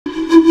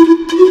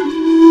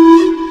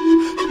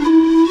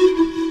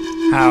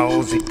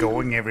How's it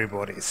going,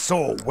 everybody?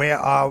 So, where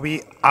are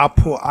we?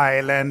 Apo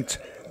Island,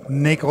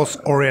 Negros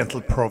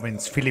Oriental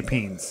Province,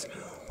 Philippines.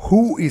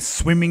 Who is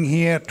swimming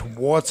here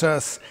towards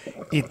us?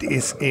 It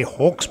is a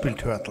hawksbill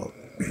turtle.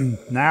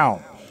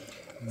 Now,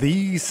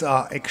 these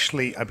are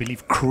actually, I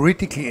believe,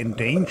 critically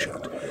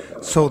endangered.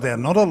 So there are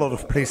not a lot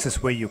of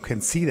places where you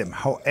can see them.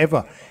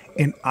 However,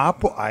 in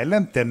Apo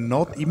Island, they're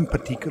not even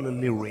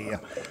particularly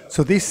rare.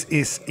 So this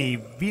is a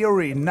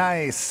very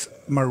nice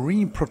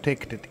marine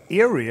protected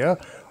area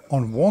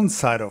on one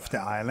side of the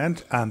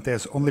island, and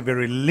there's only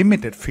very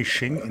limited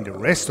fishing in the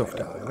rest of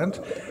the island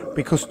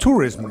because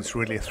tourism is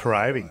really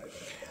thriving.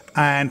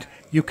 And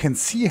you can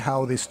see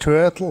how this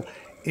turtle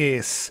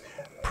is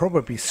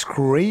probably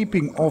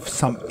scraping off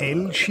some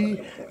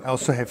algae. I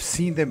also have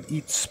seen them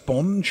eat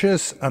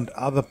sponges and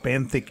other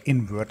benthic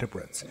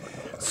invertebrates.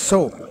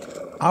 So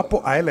Apo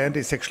Island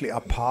is actually a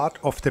part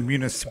of the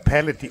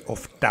municipality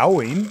of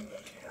Darwin,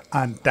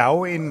 and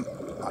Darwin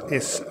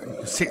is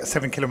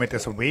 7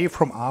 kilometers away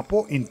from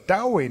Apo. In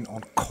Darwin,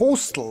 on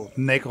coastal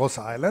Negros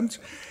Island,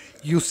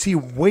 you see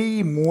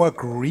way more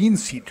green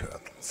sea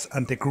turtles,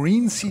 and the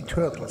green sea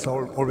turtles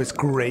are always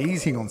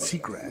grazing on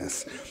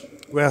seagrass,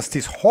 whereas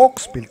these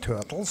hawksbill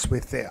turtles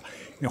with their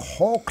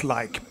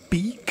hawk-like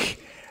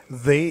beak,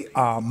 they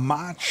are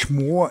much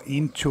more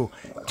into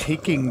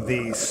taking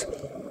these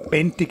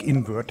benthic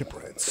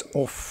invertebrates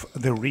off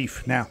the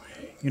reef. Now,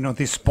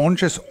 these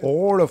sponges,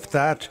 all of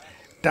that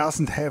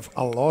doesn't have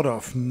a lot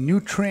of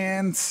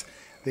nutrients.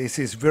 This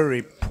is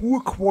very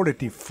poor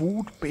quality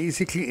food,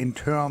 basically in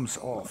terms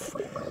of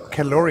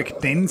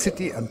caloric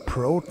density and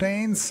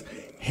proteins.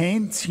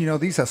 Hence,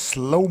 these are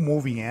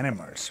slow-moving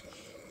animals.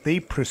 They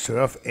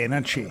preserve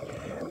energy.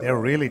 They're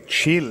really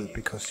chill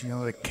because,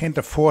 they can't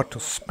afford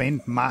to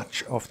spend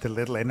much of the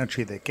little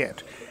energy they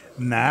get.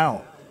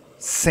 Now,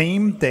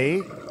 same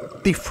day,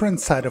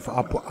 different side of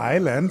Apo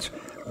Island.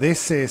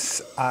 This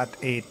is at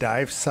a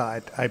dive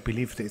site, I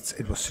believe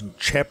it was in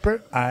Chapel,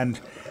 and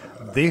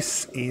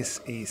this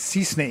is a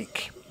sea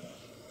snake.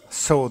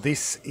 So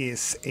this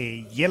is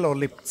a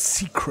yellow-lipped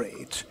sea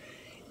krait.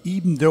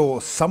 Even though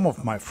some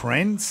of my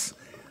friends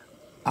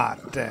at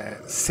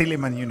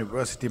Silliman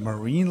University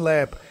Marine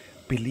Lab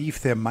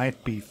believe there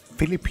might be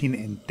Philippine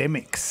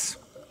endemics.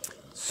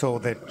 So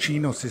the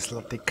genus is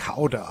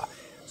Laticauda.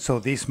 So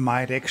this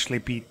might actually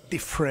be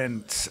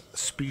different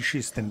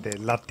species than the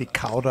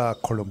Laticauda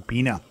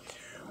columbina,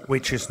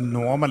 which is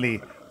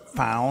normally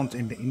found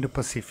in the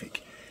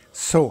Indo-Pacific.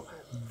 So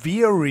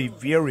very,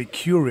 very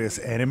curious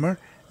animal.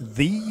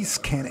 These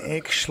can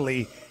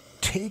actually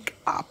take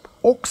up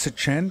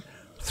oxygen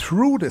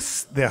through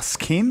their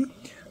skin,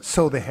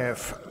 so they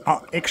have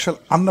actual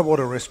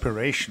underwater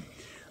respiration.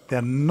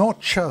 They're not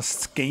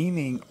just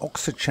gaining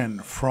oxygen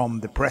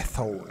from the breath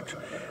hold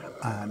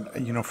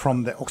and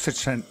from the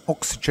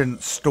oxygen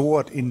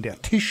stored in their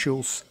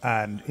tissues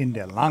and in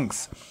their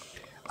lungs.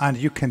 And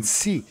you can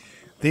see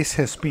this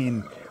has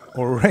been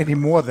already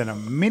more than a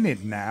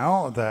minute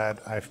now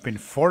that I've been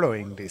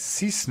following this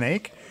sea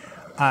snake,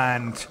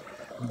 and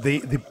they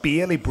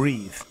barely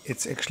breathe.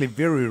 It's actually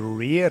very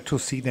rare to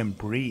see them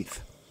breathe.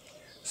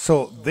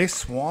 So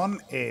this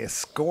one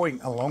is going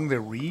along the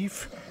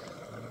reef,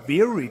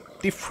 very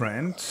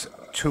different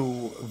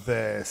to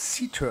the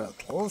sea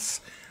turtles,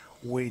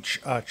 which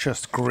are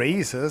just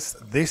grazers.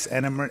 This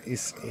animal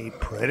is a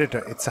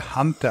predator. It's a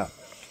hunter,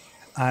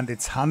 and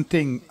it's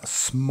hunting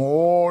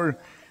small,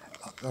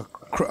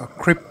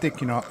 cryptic,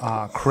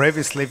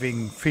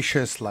 crevice-living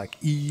fishes like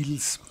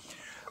eels.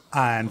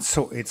 And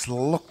so it's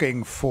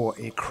looking for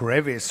a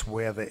crevice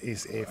where there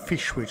is a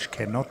fish which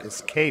cannot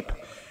escape.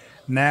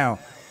 Now,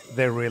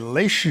 the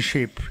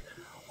relationship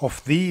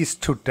of these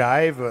two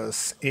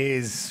divers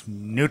is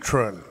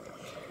neutral.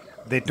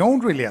 They don't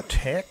really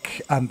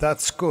attack, and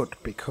that's good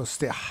because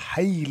they're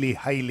highly,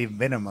 highly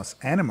venomous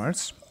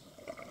animals.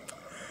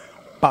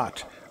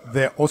 But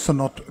they're also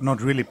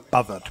not really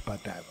bothered by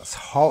divers.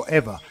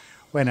 However,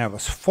 when I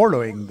was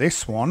following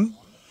this one,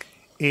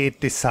 it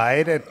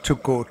decided to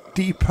go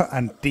deeper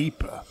and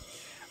deeper.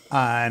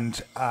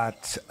 And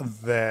at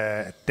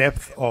the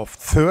depth of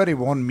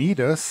 31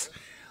 meters,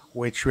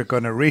 which we're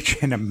going to reach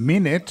in a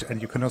minute, and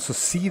you can also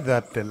see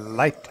that the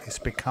light is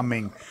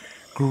becoming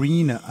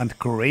greener and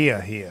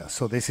grayer here.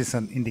 So this is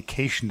an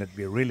indication that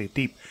we're really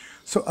deep.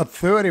 So at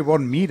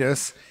 31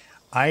 meters,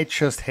 I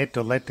just had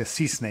to let the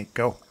sea snake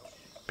go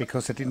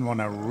because I didn't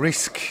want to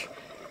risk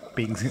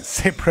being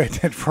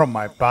separated from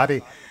my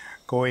body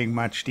going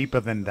much deeper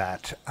than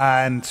that.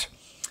 And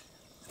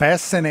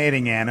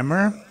fascinating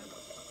animal.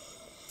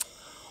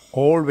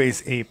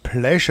 Always a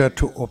pleasure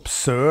to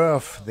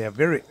observe their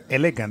very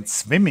elegant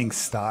swimming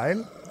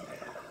style.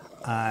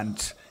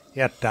 And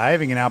yeah,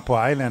 diving in Apo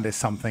Island is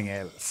something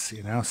else.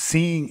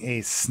 Seeing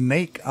a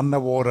snake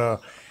underwater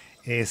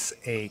is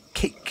a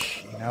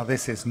kick.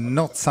 This is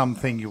not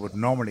something you would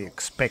normally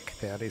expect.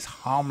 There are these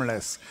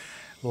harmless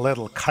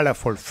little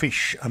colorful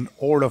fish, and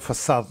all of a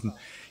sudden,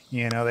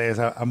 there's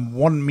a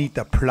 1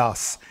 meter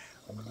plus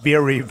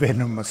very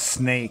venomous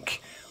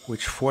snake,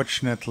 which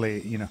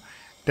fortunately,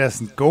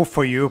 doesn't go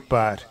for you,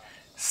 but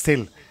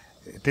still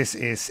this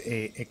is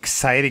a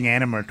exciting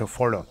animal to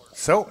follow.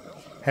 So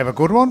have a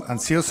good one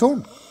and see you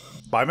soon.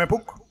 Buy my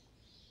book.